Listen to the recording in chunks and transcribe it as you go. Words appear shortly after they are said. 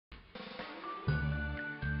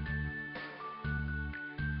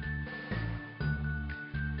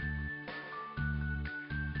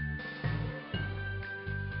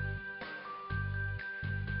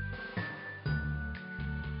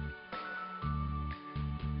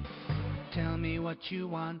Tell me what you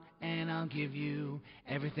want, and I'll give you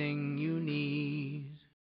everything you need.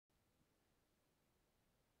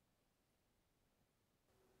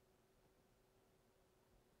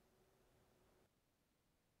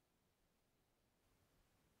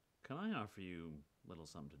 Can I offer you a little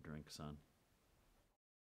something to drink, son?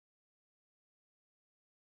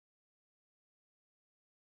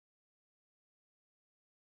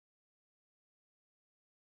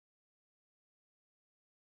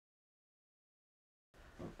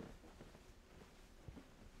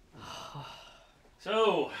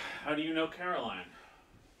 So, how do you know Caroline?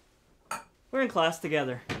 We're in class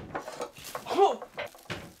together. Oh!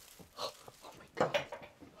 Oh my god.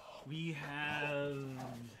 We have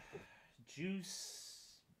juice,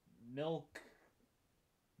 milk,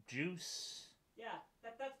 juice. Yeah,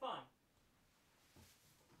 that's fine.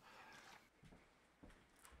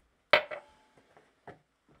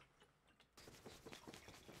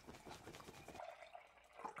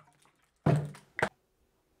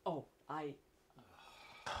 Oh,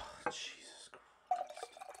 Jesus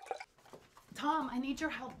Christ. Tom, I need your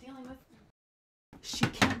help dealing with... She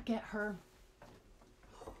can't get her...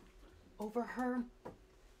 over her...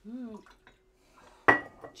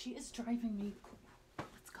 She is driving me...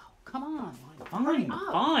 Let's go. Come on. Fine,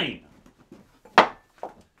 fine.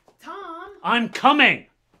 Tom! I'm coming!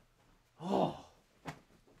 Oh.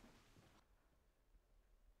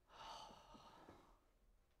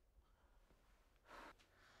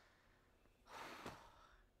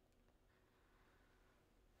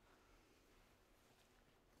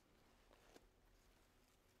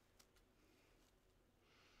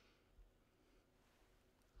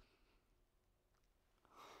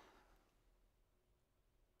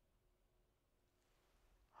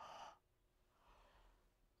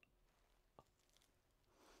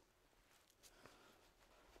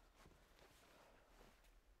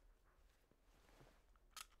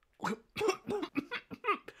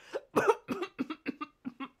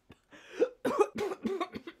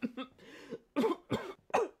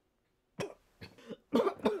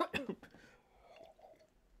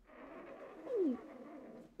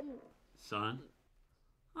 Son,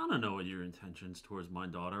 I don't know what your intentions towards my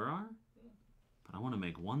daughter are, but I want to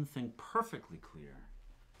make one thing perfectly clear.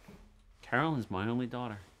 Carolyn's my only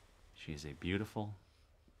daughter. She's a beautiful,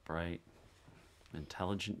 bright,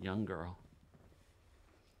 intelligent young girl.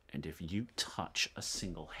 And if you touch a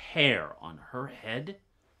single hair on her head,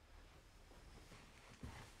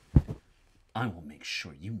 I will make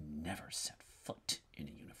sure you never set foot in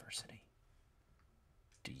a university.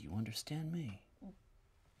 Do you understand me?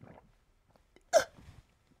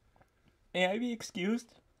 may I be excused?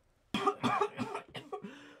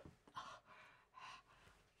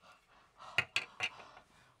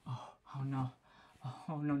 Oh no.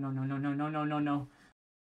 Oh no.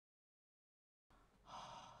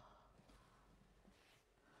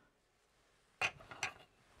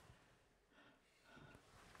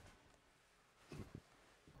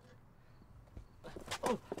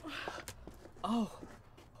 Oh.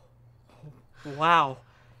 Wow.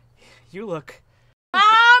 You look...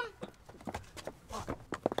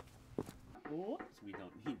 Whoops, we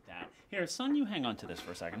don't need that. Here, son, you hang on to this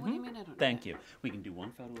for a second. What do you mean I don't Thank you. We can do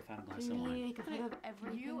one photo without a glass of wine. Take a photo of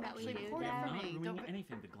everything that we do. We're not ruining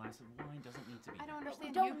anything. The glass of wine doesn't need to be. I don't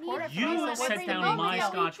understand. Don't You poured it for me, You so what's set the down moment? my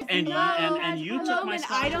scotch, and you took my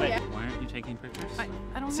scotch. Wait, why aren't you taking pictures?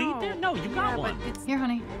 I don't See, know. there, no, you got one. But it's... Here,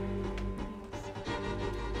 honey.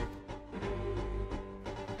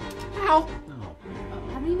 Ow! No.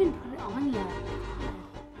 I haven't even put it on yet.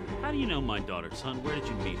 How do you know my daughter, son? Where did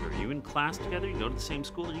you meet her? Are you in class together? You go to the same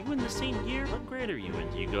school? Are you in the same year? What grade are you in?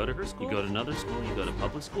 Do you go to her school? You go to another school? You go to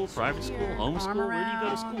public school, private school, homeschool? Where do you go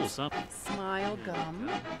to school, son? Smile gum.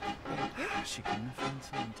 She couldn't have found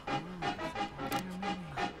some time.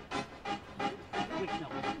 Wait, no.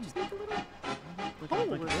 Just make a little... Oh, All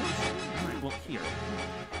right, well, here.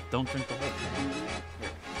 Don't drink the whole thing. Here,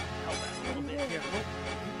 help out a little bit. Here, look.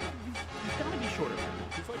 You've got to be shorter.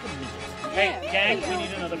 It's like a midget. Hey, gang, we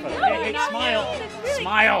need another photo. Hey, smile.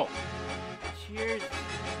 Smile. Cheers.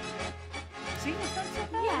 See, that's so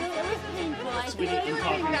bad. Yes, it was painful. I Sweetie, think I'm you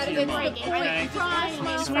talking got to a your good mom, break. okay?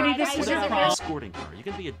 Sweetie, This is your problem. Escorting her. You're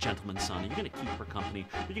going to be a gentleman's son. You're going to keep her company.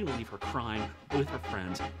 Or you're going to leave her crying with her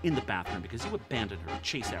friends in the bathroom because you abandoned her to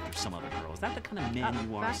chase after some other girl. Is that the kind of man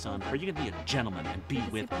you are, son? Or are you going to be a gentleman and be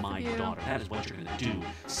with my daughter? That is what you're going to do,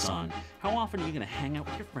 son. How often are you going to hang out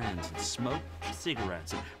with your friends and smoke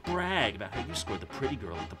cigarettes and brag about how you scored the pretty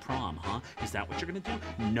girl at the prom, huh? Is that what you're going to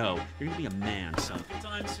do? No. You're going to be a man, son. Good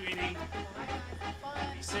time, sweetie.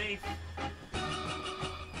 Be safe.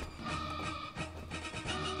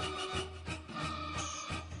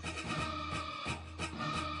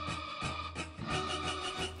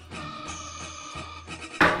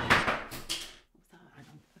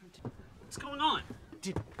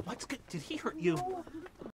 You.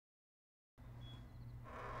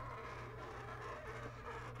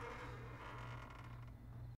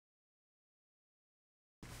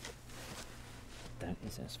 That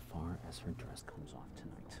is as far as her dress comes off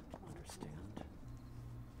tonight. Understand?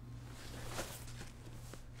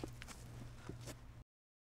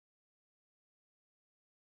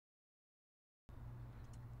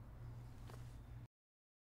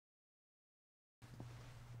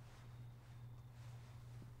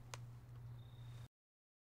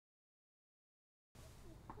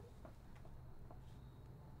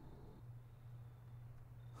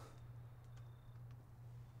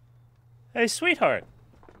 Hey, sweetheart.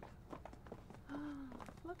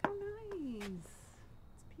 Look how nice.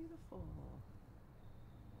 It's beautiful.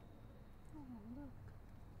 Oh, look.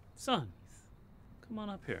 Son, come on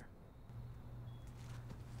up here.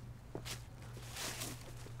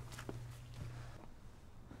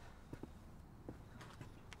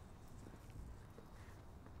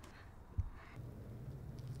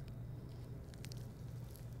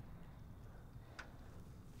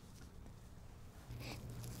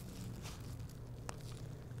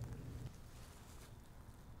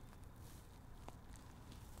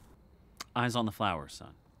 Eyes on the flowers, son.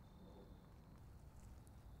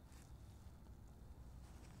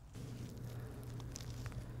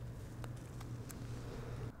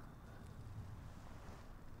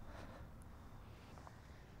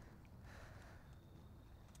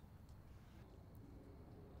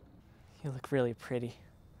 You look really pretty.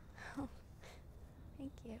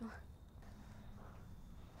 Thank you.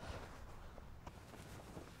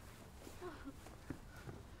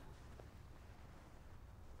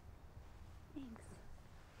 Thanks.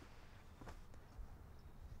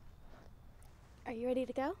 Are you ready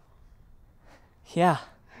to go? Yeah.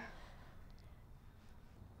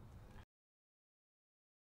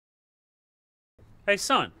 Hey,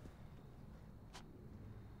 son.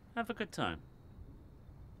 Have a good time.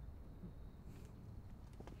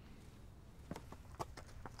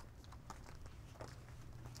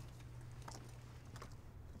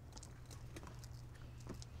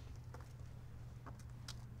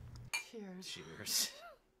 Cheers. Cheers.